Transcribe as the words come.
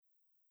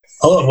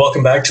Hello and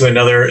welcome back to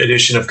another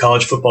edition of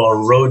College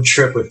Football Road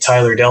Trip with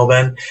Tyler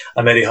Delben.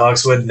 I'm Eddie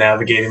Hawkswood,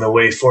 navigating the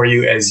way for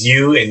you as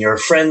you and your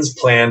friends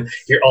plan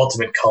your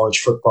ultimate college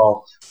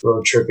football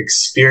road trip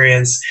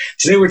experience.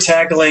 Today we're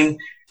tackling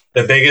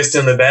the biggest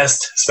and the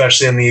best,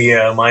 especially in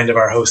the mind of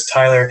our host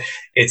Tyler.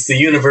 It's the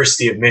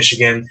University of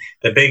Michigan,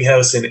 the Big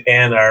House in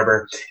Ann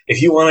Arbor.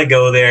 If you want to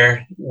go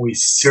there, we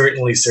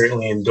certainly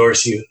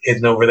endorse you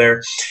heading over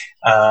there.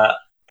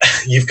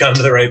 You've come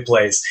to the right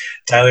place.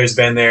 Tyler's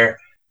been there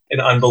an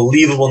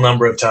unbelievable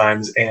number of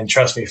times, and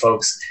trust me,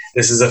 folks,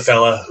 this is a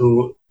fella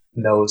who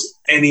knows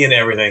any and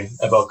everything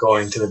about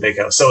going to the Big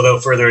House. So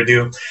without further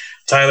ado,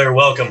 Tyler,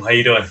 welcome. How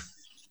you doing?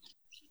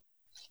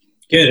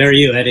 Good. How are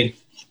you, Eddie?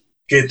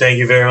 Good. Thank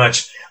you very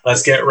much.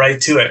 Let's get right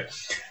to it.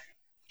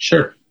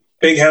 Sure.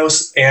 Big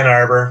House, Ann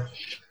Arbor.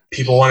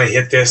 People want to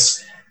hit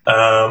this.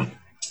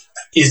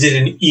 Is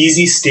it an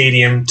easy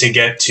stadium to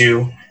get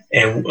to?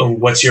 And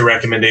what's your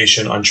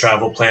recommendation on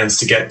travel plans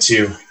to get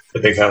to the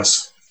Big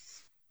House?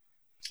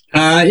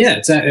 Yeah,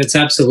 it's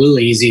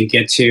absolutely easy to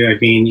get to. I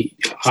mean,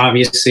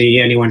 obviously,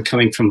 anyone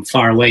coming from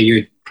far away,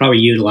 you'd probably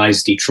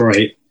utilize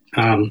Detroit.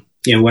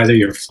 Whether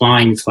you're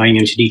flying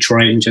into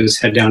Detroit and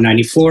just head down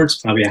 94, it's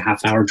probably a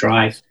half-hour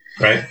drive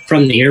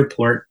from the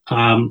airport.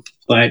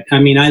 But, I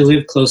mean, I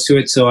live close to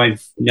it, so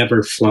I've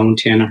never flown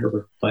to Ann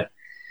Arbor. But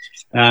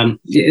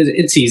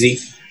it's easy.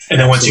 And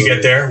then once you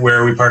get there, where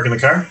are we parking the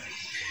car?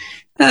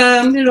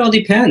 It all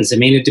depends. I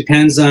mean, it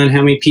depends on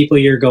how many people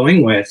you're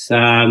going with.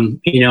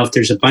 If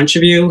there's a bunch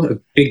of you, a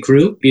big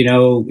group,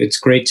 it's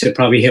great to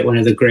probably hit one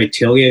of the great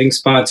tailgating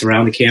spots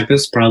around the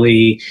campus.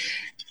 Probably,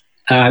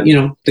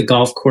 the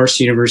golf course,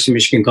 University of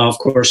Michigan golf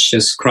course,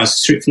 just across the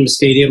street from the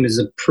stadium is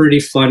a pretty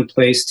fun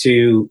place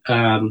to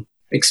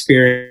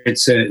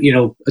experience a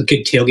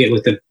good tailgate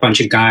with a bunch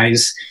of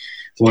guys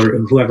or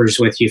whoever's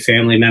with you,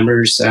 family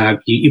members.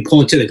 You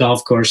pull into the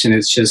golf course and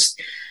it's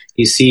just...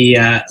 You see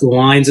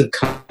lines of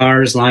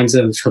cars, lines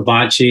of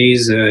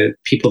hibachis,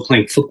 people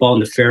playing football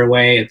in the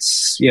fairway.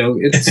 It's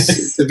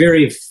a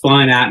very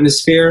fun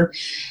atmosphere.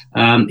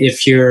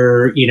 If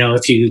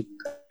you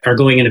are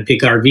going in a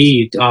big RV,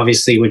 you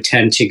obviously would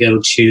tend to go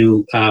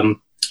to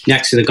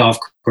next to the golf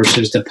course.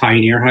 There's the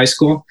Pioneer High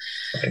School,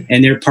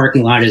 and their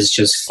parking lot is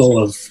just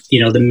full of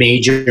the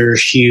major,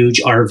 huge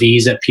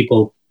RVs that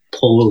people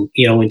pull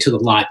into the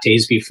lot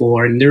days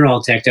before, and they're all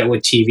decked out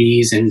with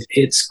TVs, and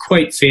it's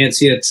quite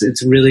fancy.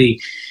 It's a really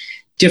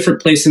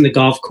different place in the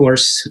golf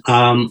course.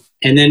 And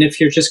then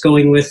if you're just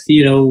going with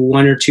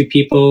one or two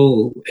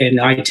people, and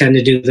I tend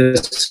to do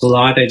this a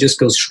lot, I just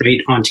go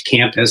straight onto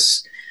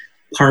campus.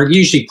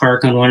 Usually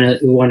park on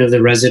one of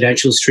the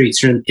residential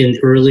streets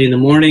early in the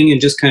morning,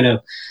 and just kind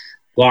of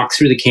walk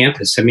through the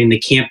campus. I mean, the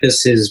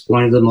campus is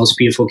one of the most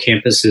beautiful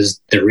campuses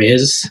there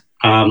is.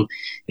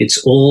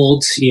 It's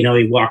old,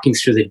 you're walking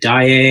through the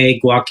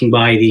Diag, walking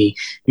by the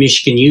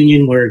Michigan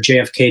Union, where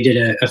JFK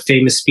did a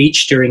famous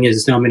speech during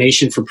his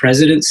nomination for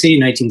presidency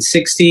in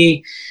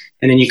 1960.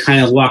 And then you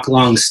kind of walk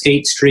along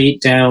State Street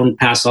down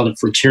past all the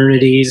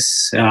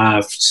fraternities,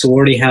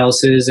 sorority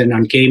houses, and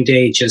on game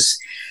day, just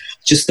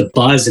the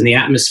buzz and the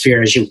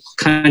atmosphere as you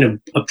kind of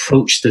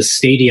approach the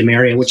stadium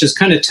area, which is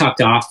kind of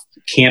tucked off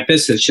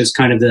campus. It's just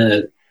kind of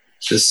the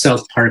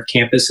South Park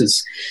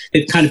campus.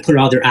 They've kind of put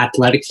all their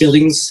athletic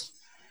buildings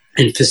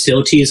and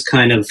facilities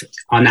kind of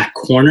on that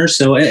corner.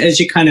 So as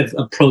you kind of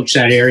approach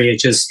that area,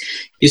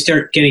 you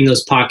start getting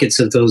those pockets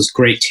of those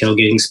great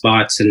tailgating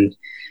spots. And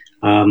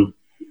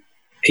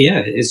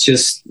it's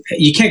just,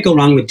 you can't go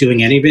wrong with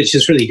doing any of it. It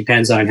just really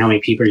depends on how many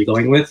people you're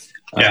going with.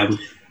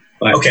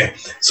 Okay.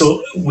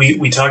 So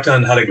we talked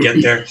on how to get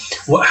there.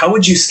 How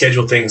would you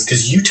schedule things?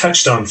 Because you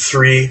touched on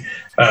three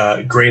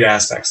great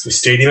aspects: the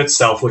stadium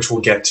itself, which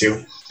we'll get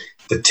to,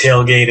 the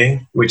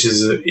tailgating, which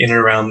is in and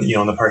around,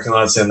 in the parking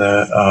lots and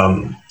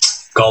the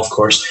golf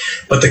course,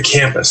 but the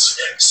campus.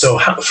 So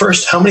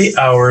how many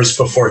hours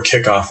before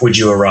kickoff would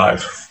you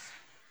arrive?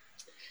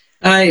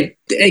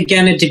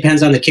 Again, it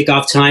depends on the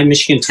kickoff time.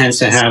 Michigan tends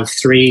to have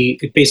three,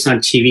 based on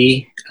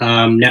TV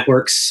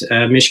networks.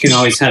 Michigan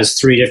always has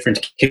three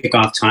different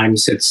kickoff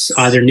times. It's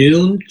either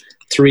noon,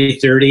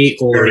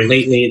 3:30, or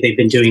lately they've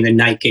been doing the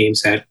night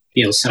games at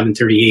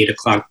 7:30, 8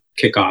 o'clock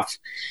kickoff.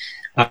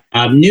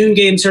 Noon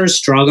games are a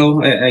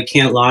struggle. I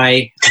can't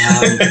lie.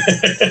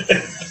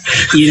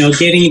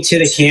 Getting to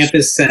the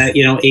campus at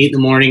 8 in the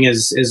morning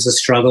is a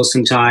struggle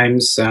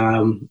sometimes.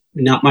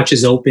 Not much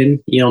is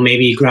open.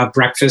 Maybe you grab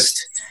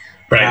breakfast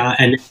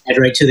and head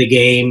right to the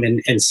game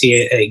and see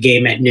a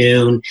game at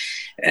noon.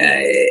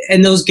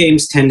 And those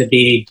games tend to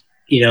be,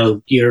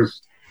 your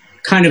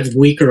kind of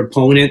weaker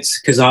opponents,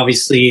 because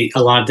obviously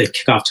a lot of the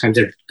kickoff times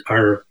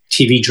are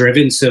TV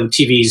driven. So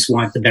TVs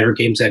want the better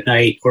games at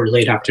night or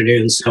late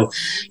afternoon. So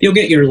you'll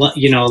get a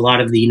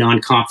lot of the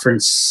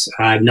non-conference,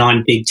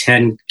 non-Big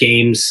Ten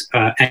games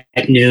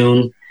at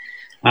noon.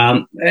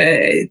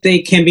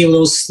 They can be a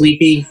little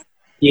sleepy.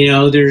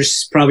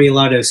 There's probably a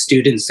lot of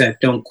students that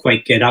don't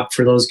quite get up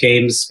for those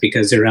games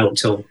because they're out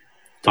until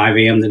 5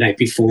 a.m. the night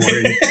before.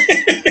 And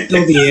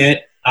that'll be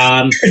it.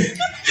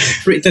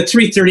 The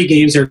 3:30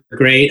 games are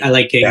great. I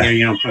like getting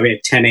there, probably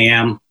at 10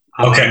 a.m.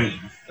 Okay,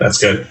 that's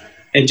good.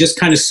 And just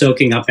kind of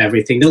soaking up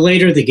everything. The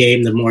later the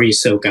game, the more you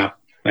soak up,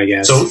 I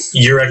guess. So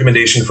your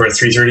recommendation for a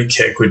 3:30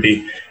 kick would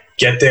be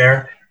get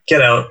there,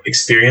 get out,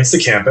 experience the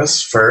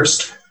campus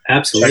first.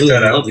 Absolutely,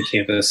 I love the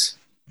campus.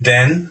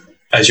 Then,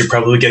 as you're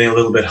probably getting a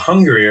little bit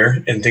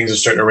hungrier and things are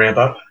starting to ramp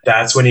up,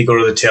 that's when you go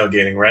to the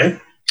tailgating, right?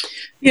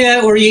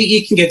 Yeah, or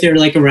you can get there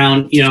like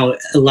around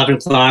 11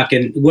 o'clock.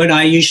 And what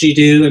I usually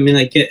do, I mean,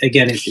 like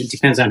again, it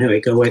depends on who I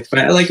go with, but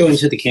I like going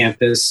to the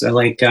campus. I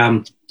like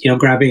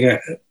grabbing a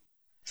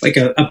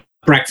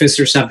breakfast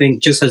or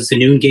something just as the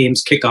noon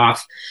games kick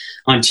off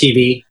on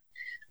TV.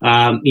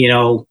 I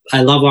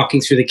love walking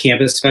through the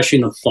campus, especially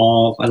in the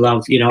fall. I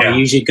love, I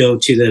usually go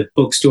to the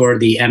bookstore,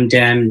 the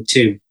MDEM,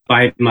 to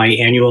buy my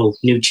annual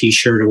new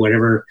T-shirt or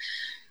whatever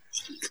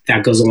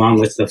that goes along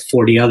with the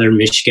 40 other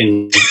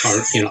Michigan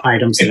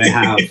items that I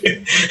have.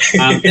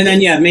 And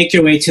then, make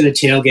your way to the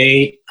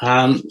tailgate.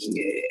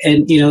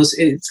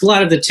 It's a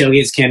lot of the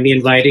tailgates can be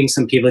inviting.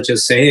 Some people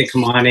just say, hey,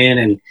 come on in.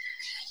 And,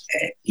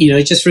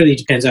 it just really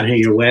depends on who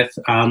you're with.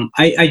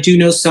 I do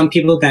know some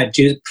people that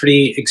do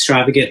pretty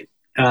extravagant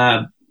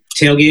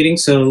tailgating.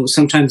 So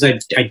sometimes I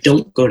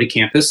don't go to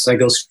campus. I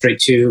go straight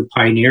to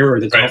Pioneer or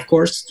the golf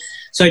course.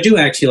 So I do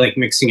actually like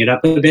mixing it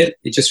up a bit.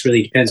 It just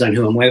really depends on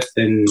who I'm with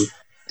and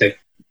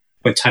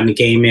what time the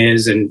game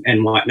is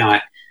and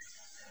whatnot.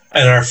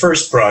 And our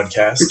first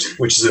broadcast,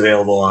 which is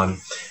available on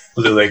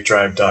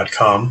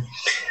bluelakedrive.com,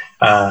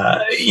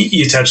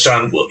 you touched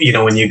on,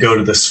 when you go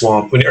to the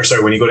swamp, when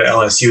you go to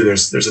LSU,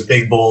 there's a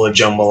big bowl of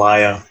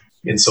jambalaya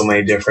in so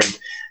many different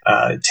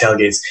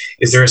tailgates.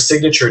 Is there a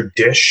signature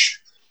dish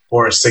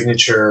or a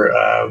signature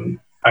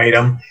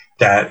item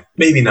that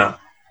maybe not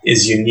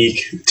is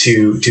unique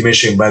to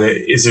Michigan, but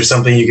is there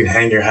something you can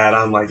hang your hat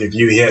on? Like if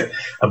you hit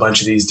a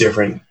bunch of these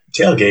different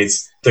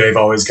tailgates, they've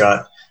always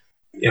got,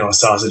 a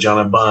sausage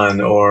on a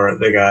bun, or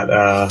they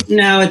got...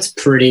 No, it's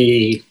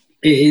pretty...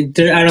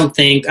 I don't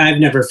think... I've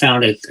never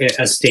found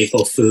a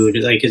staple food.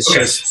 Like, it's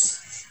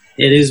just...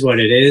 It is what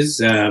it is.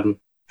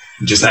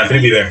 Just happen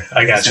to be there.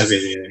 I got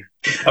you.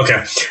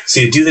 Okay, so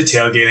you do the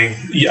tailgating.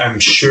 I'm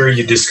sure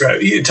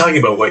you're talking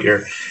about what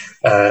you're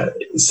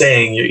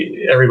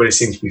saying. Everybody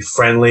seems to be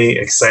friendly,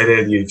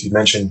 excited. You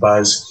mentioned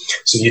buzz.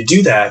 So you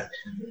do that.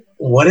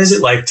 What is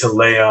it like to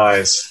lay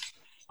eyes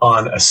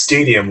on a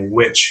stadium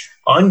which,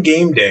 on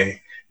game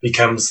day,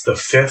 becomes the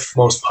 5th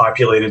most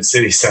populated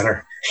city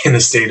center in the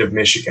state of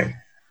Michigan?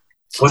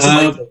 What's it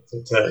like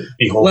to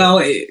behold? Well,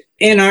 the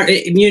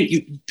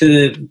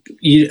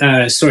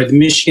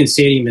Michigan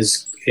Stadium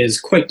is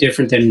quite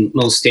different than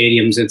most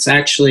stadiums. It's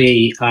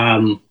actually,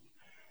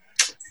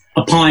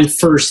 upon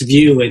first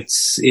view,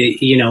 it's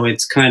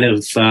kind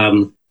of,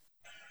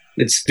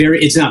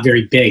 it's not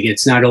very big.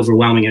 It's not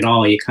overwhelming at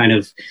all.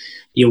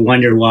 You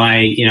wonder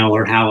why,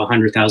 or how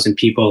 100,000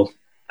 people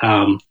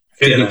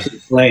fit into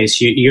the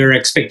place. Your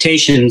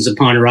expectations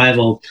upon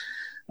arrival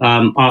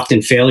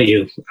often fail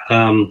you.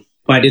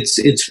 But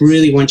it's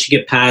really, once you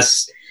get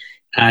past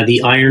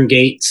the Iron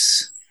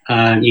Gates,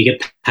 you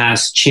get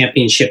past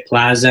Championship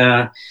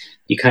Plaza,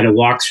 you kind of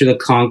walk through the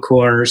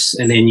concourse,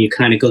 and then you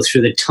kind of go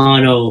through the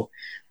tunnel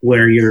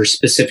where your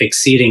specific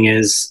seating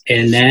is,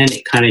 and then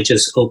it kind of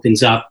just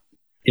opens up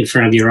in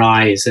front of your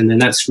eyes. And then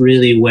that's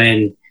really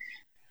when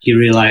you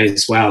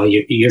realize, wow,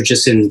 you're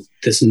just in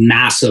this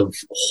massive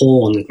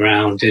hole in the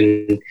ground.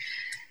 And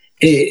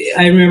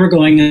I remember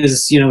going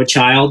as, a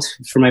child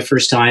for my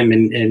first time,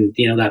 and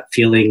that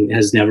feeling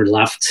has never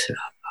left.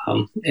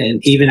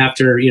 And even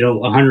after,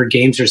 100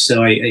 games or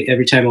so, I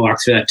every time I walk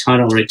through that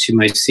tunnel right to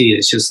my seat,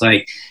 it's just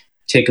like,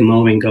 take a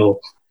moment and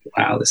go,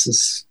 wow, this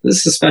is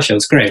special.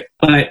 It's great.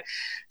 But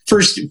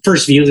first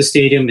view of the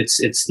stadium,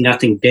 it's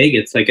nothing big.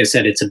 It's, like I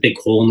said, it's a big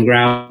hole in the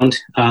ground.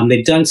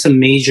 They've done some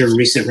major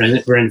recent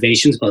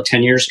renovations about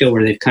 10 years ago,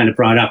 where they've kind of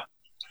brought up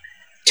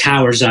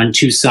towers on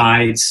two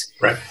sides,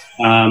 right,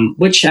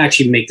 which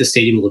actually make the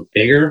stadium look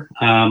bigger.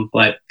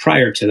 But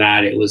prior to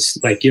that, it was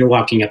like you're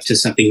walking up to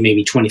something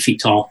maybe 20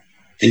 feet tall,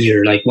 and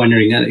you're like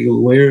wondering,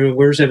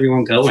 where's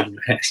everyone going?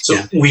 So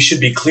we should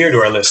be clear to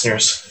our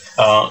listeners.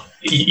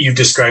 You've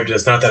described it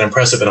as not that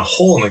impressive in a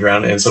hole in the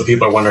ground, and so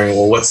people are wondering,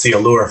 well, what's the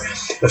allure?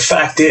 The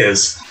fact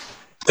is,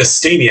 the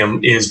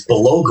stadium is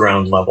below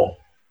ground level.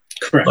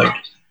 Correct. Like,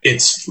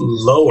 it's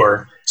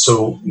lower,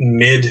 so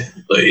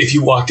if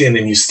you walked in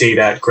and you stayed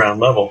at ground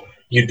level,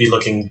 you'd be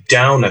looking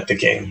down at the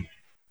game.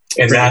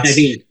 And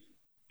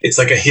it's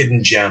like a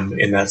hidden gem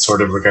in that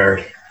sort of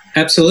regard.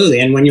 Absolutely.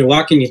 And when you're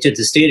walking into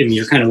the stadium,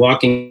 you're kind of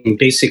walking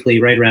basically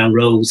right around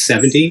row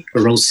 70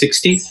 or row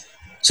 60.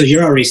 So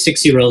you're already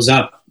 60 rows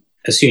up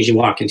as soon as you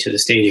walk into the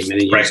stadium,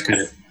 and then you just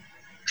kind of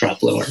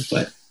drop lower.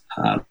 But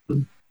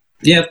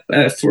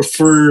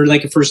for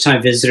like a first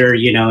time visitor,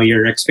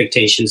 your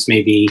expectations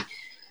may be,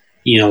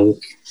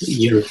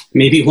 you're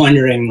maybe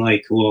wondering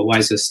like, well, why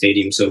is this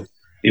stadium so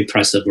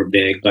impressive or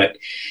big? But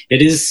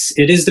it is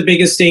the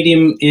biggest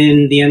stadium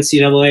in the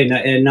NCAA,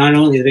 and not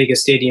only the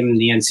biggest stadium in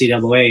the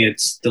NCAA,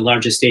 it's the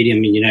largest stadium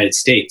in the United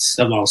States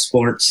of all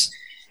sports.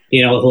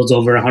 It holds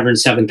over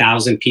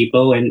 107,000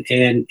 people. And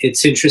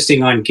it's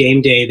interesting, on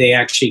game day, they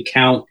actually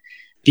count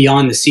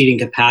beyond the seating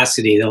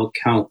capacity. They'll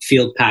count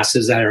field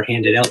passes that are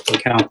handed out. They'll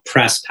count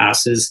press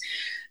passes.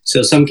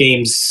 So some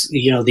games,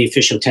 the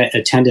official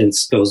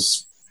attendance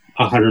goes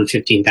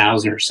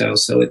 115,000 or so.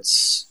 So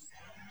it's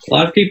a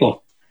lot of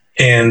people.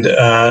 And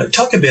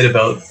talk a bit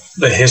about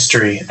the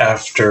history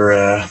after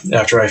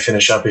I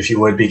finish up, if you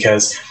would,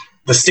 because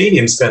the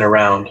stadium's been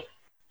around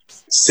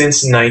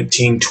since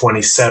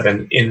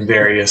 1927 in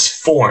various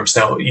forms.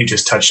 Now, you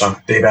just touched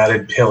on, they've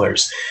added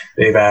pillars,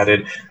 they've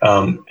added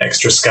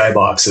extra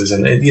skyboxes,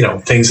 and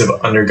things have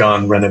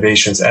undergone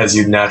renovations as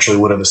you naturally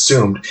would have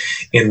assumed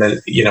in the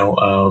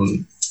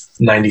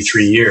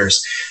 93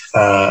 years.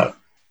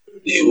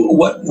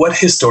 What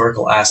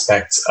historical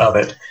aspects of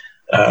it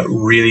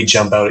really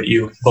jump out at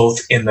you,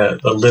 both in the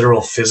literal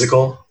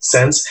physical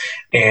sense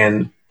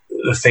and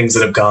the things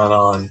that have gone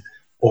on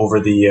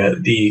over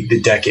the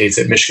decades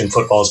that Michigan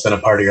football has been a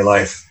part of your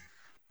life?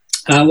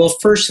 Well,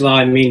 first of all,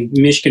 I mean,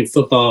 Michigan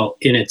football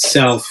in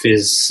itself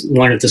is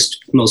one of the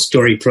most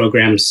storied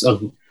programs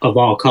of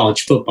all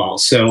college football.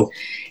 So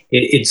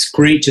it's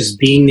great just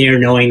being there,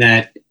 knowing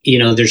that,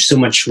 there's so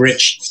much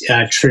rich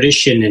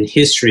tradition and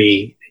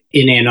history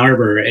in Ann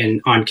Arbor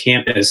and on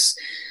campus.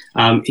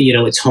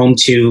 It's home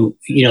to,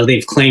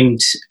 they've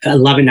claimed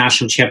 11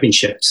 national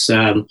championships.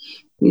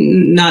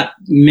 Not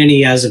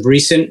many as of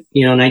recent,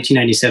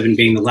 1997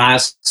 being the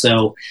last.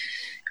 So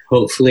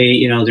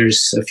hopefully,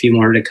 there's a few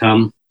more to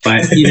come.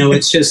 But,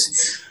 it's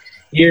just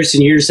years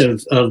and years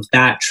of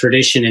that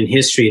tradition and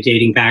history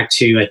dating back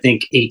to, I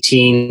think,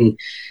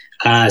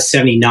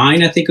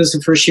 1879, I think was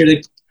the first year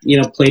they,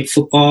 played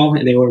football.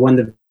 And they were one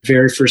of the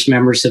very first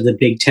members of the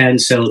Big Ten.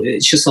 So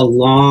it's just a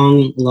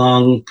long,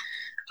 long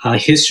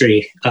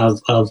history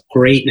of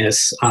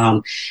greatness.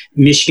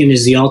 Michigan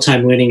is the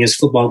all-time winningest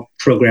football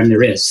program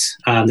there is.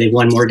 They've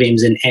won more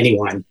games than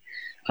anyone.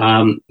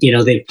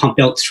 They've pumped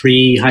out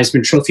 3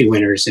 Heisman Trophy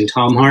winners, and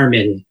Tom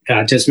Harmon,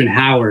 Desmond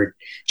Howard,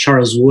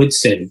 Charles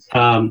Woodson.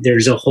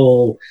 There's a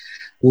whole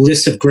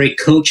list of great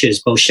coaches: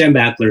 Bo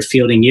Schembechler,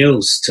 Fielding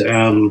Yost,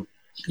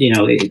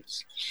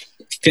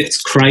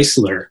 Fitz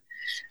Chrysler.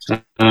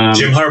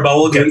 Jim Harbaugh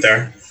will get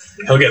there.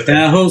 He'll get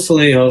there.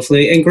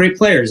 Hopefully. And great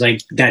players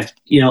like that,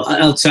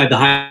 outside the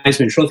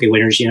Heisman Trophy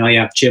winners, you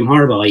have Jim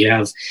Harbaugh, you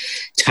have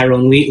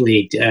Tyrone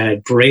Wheatley,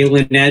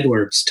 Braylon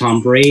Edwards,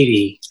 Tom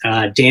Brady,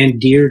 Dan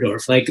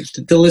Deerdorf. Like,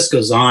 the list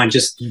goes on.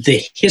 Just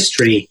the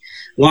history.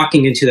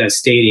 Walking into that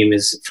stadium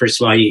is,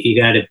 first of all,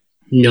 you got to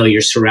know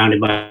you're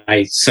surrounded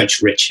by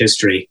such rich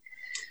history.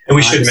 And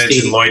we should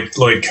mention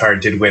Lloyd Carr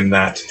did win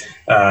that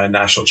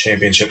national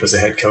championship as a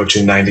head coach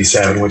in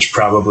 97, which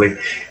probably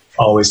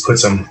always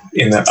puts him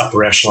in the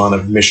upper echelon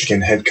of Michigan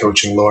head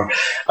coaching lore.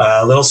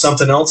 A little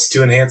something else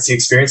to enhance the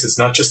experience. It's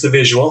not just the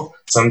visual.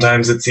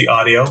 Sometimes it's the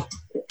audio.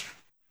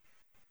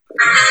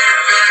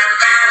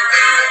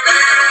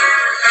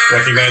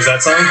 Recognize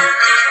that song?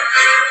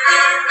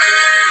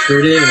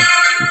 Sure do.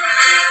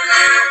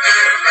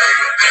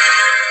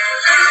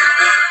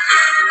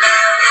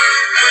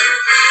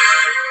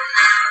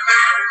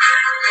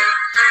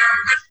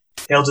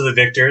 Hail to the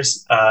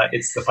victors.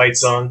 It's the fight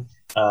song.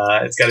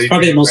 It's got to be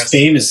probably the most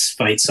famous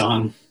fight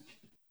song.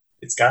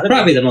 It's got to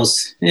probably be. The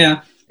most,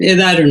 yeah.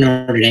 That or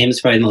Notre Dame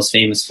is probably the most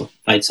famous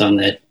fight song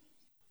that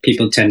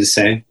people tend to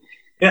say.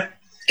 Yeah,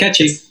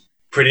 catchy. It's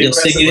pretty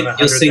impressive.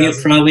 You'll sing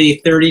it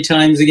probably 30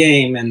 times a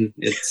game, and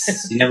you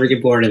never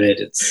get bored of it.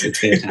 It's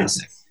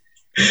fantastic.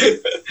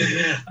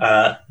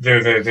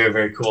 Very, very, very,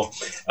 very cool.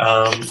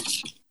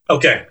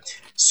 Okay,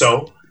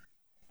 so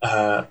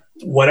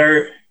what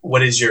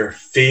is your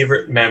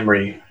favorite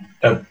memory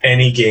of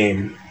any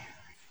game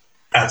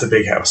at the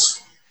Big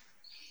House?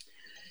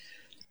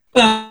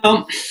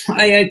 Well,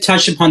 I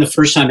touched upon the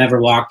first time I ever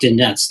walked in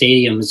that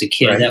stadium as a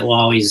kid. Right. That will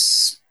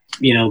always,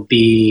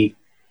 be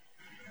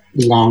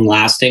long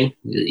lasting.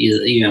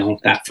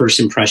 That first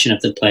impression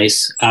of the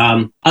place.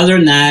 Other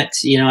than that,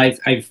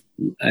 I've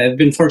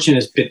been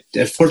fortunate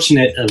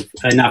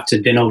enough to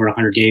have been over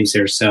 100 games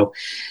there. So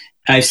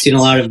I've seen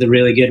a lot of the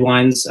really good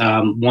ones.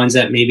 Ones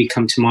that maybe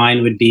come to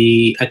mind would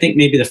be, I think,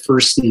 maybe the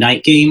first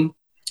night game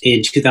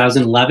in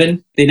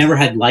 2011. They never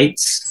had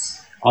lights.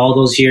 All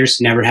those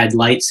years, never had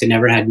lights. They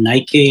never had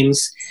night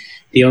games.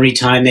 The only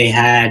time they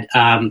had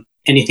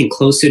anything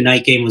close to a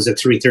night game was a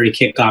 3:30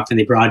 kickoff, and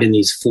they brought in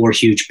these 4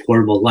 huge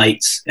portable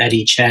lights at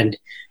each end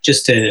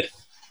just to,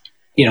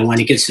 when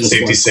it gets to the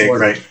safety sake,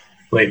 right,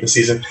 late in the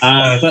season.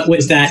 But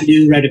with that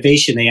new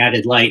renovation, they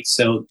added lights.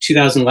 So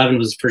 2011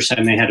 was the first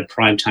time they had a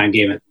primetime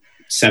game at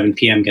 7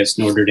 p.m. against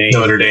Notre Dame.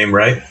 Notre Dame,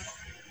 right?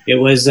 It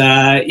was,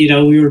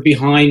 we were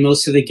behind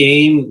most of the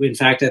game. In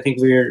fact, I think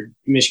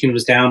Michigan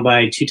was down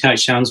by 2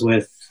 touchdowns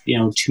with,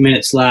 2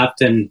 minutes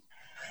left, and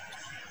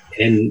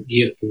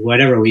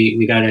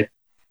we got it.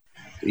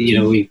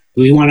 We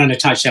went on a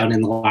touchdown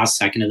in the last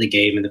second of the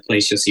game, and the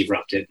place just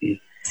erupted. And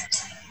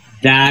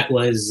that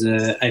was,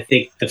 I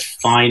think, the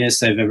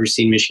finest I've ever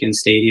seen Michigan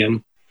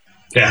Stadium.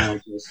 Yeah.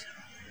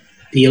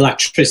 The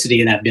electricity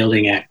in that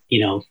building at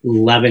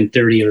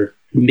 11:30 or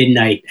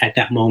midnight at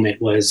that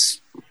moment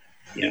was,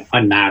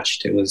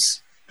 unmatched. It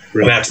was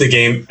brilliant. And after the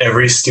game,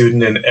 every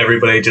student and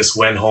everybody just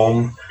went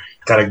home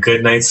got a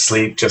good night's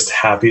sleep, just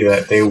happy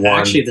that they won.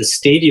 Actually, the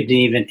stadium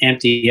didn't even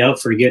empty out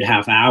for a good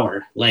half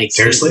hour. Like,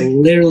 seriously?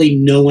 Literally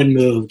no one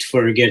moved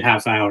for a good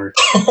half hour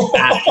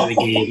after the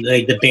game.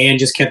 Like, the band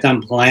just kept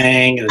on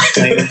playing. It was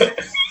playing,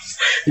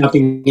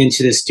 jumping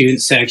into the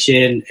student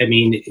section. I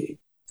mean,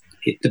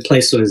 the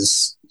place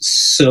was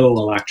so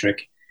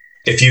electric.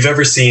 If you've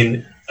ever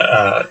seen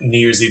New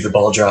Year's Eve, the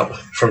ball drop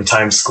from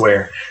Times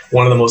Square,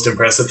 one of the most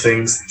impressive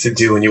things to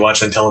do when you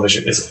watch on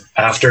television is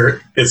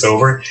after it's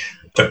over,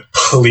 the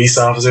police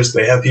officers,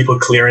 they have people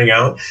clearing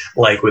out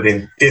like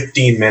within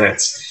 15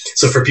 minutes.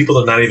 So for people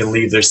to not even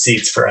leave their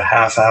seats for a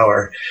half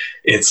hour,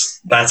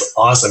 that's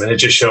awesome. And it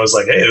just shows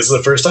like, hey, this is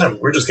the first time.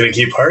 We're just going to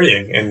keep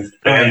partying and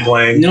band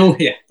playing.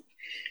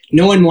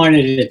 No one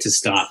wanted it to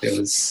stop.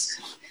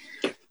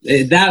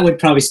 That would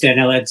probably stand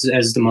out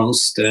as the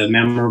most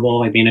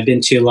memorable. I mean, I've been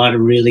to a lot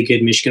of really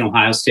good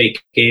Michigan-Ohio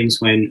State games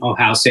when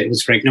Ohio State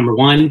was ranked number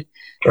 1.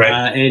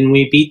 Right. And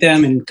we beat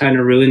them and kind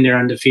of ruined their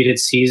undefeated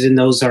season.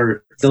 Those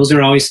are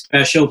always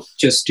special,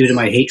 just due to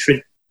my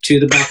hatred to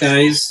the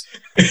Buckeyes.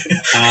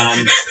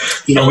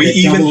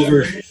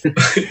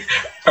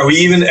 Are we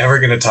even ever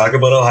going to talk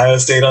about Ohio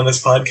State on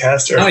this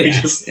podcast?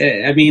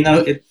 I mean,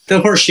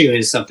 the horseshoe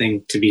is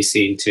something to be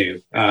seen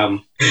too.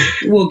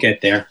 We'll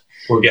get there.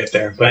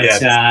 But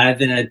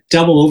then a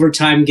double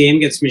overtime game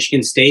against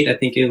Michigan State. I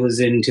think it was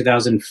in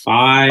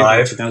 2005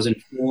 or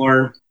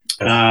 2004.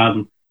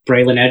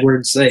 Braylon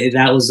Edwards.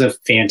 That was a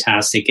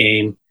fantastic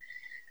game.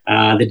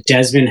 The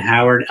Desmond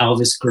Howard,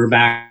 Elvis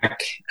Grbac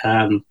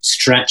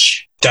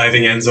stretch.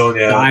 Diving end zone,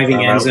 yeah.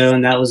 End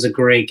zone. That was a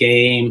great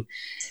game.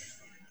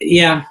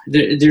 Yeah,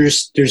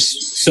 there's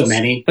so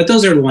many. But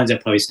those are the ones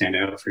that probably stand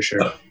out for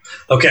sure.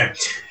 Okay.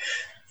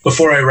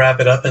 Before I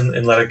wrap it up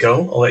and let it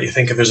go, I'll let you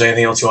think if there's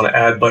anything else you want to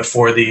add. But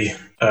for the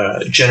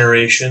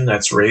generation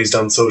that's raised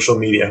on social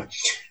media,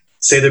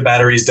 say their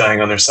battery's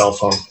dying on their cell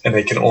phone and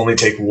they can only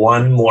take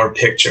one more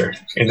picture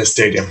in the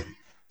stadium.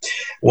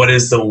 What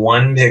is the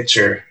one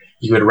picture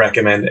you would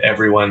recommend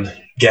everyone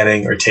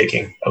getting or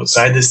taking?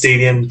 Outside the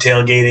stadium,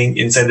 tailgating,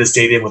 inside the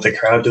stadium with a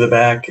crowd to the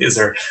back? Is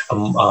there a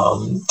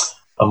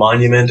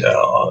monument,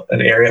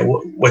 an area?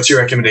 What's your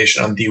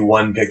recommendation on the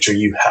one picture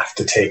you have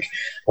to take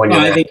when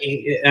you're there?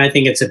 I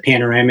think it's a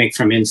panoramic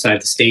from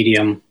inside the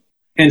stadium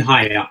and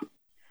high up.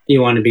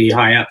 You want to be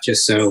high up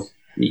just so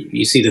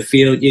you see the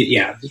field.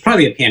 It's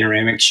probably a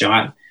panoramic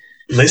shot.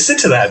 Listen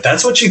to that.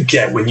 That's what you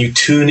get when you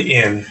tune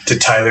in to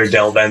Tyler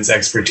Delben's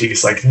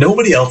expertise. Like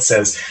nobody else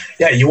says,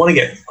 you want to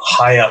get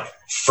high up,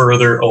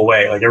 further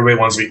away. Like everybody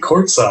wants to be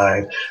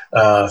courtside,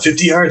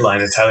 50-yard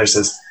line. And Tyler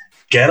says,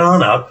 get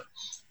on up,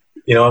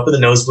 up in the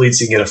nosebleeds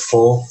so you can get a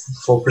full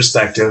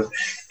perspective.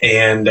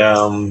 And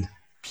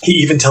he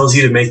even tells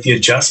you to make the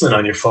adjustment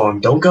on your phone.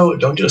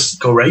 Don't just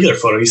go regular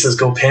photo. He says,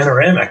 go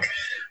panoramic.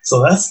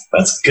 So that's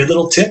a good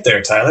little tip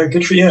there, Tyler.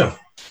 Good for you.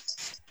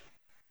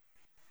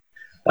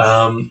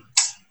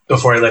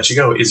 Before I let you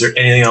go, is there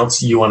anything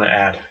else you want to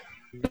add?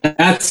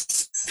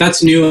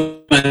 That's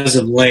new as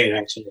of late,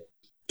 actually.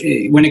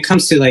 When it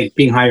comes to like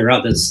being higher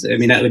up,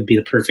 that would be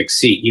the perfect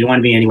seat. You don't want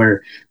to be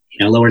anywhere,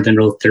 lower than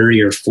row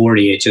 30 or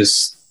 40. It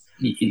just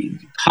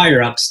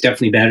higher up's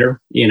definitely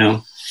better.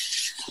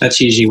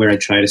 That's usually where I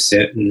try to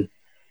sit. And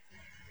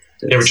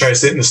you ever try to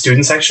sit in the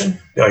student section?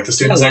 You like the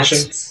student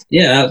section?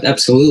 Yeah,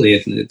 absolutely.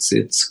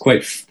 It's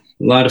quite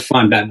a lot of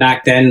fun.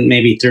 Back then,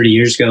 maybe 30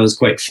 years ago, it was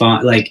quite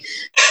fun. Like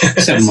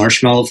some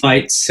marshmallow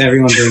fights.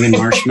 Everyone bringing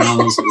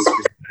marshmallows.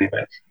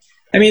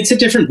 I mean, it's a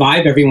different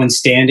vibe. Everyone's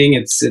standing.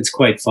 It's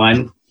quite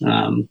fun.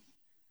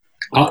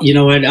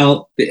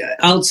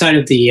 Outside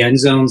of the end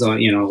zones,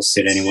 I'll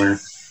sit anywhere.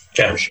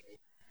 Yeah.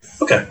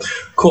 Okay,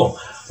 cool.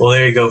 Well,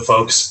 there you go,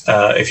 folks.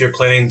 If you're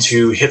planning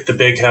to hit the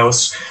big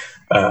house,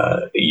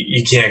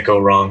 you can't go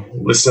wrong.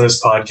 Listen to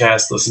this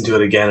podcast, listen to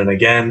it again and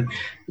again.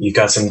 You've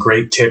got some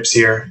great tips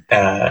here.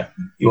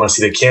 You want to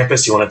see the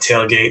campus, you want to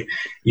tailgate,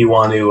 you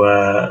want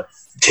to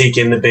take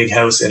in the big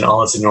house in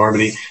all its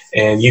enormity.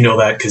 And you know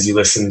that because you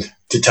listened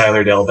to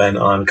Tyler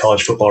Delben on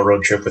College Football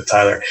Road Trip with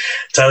Tyler.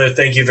 Tyler,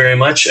 thank you very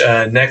much.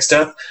 Next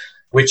up,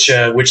 which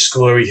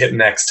school are we hitting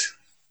next?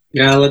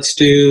 Yeah, let's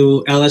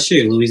do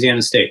LSU,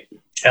 Louisiana State.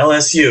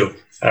 LSU.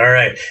 All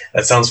right.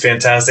 That sounds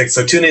fantastic.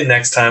 So tune in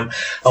next time.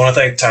 I want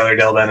to thank Tyler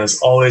Delben, as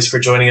always, for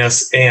joining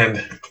us,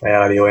 and my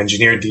audio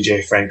engineer,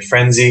 DJ Frank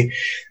Frenzy.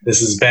 This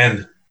has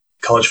been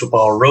College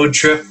Football Road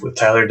Trip with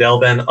Tyler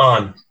Delben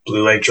on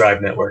Blue Lake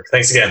Drive Network.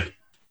 Thanks again.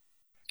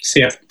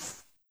 See ya.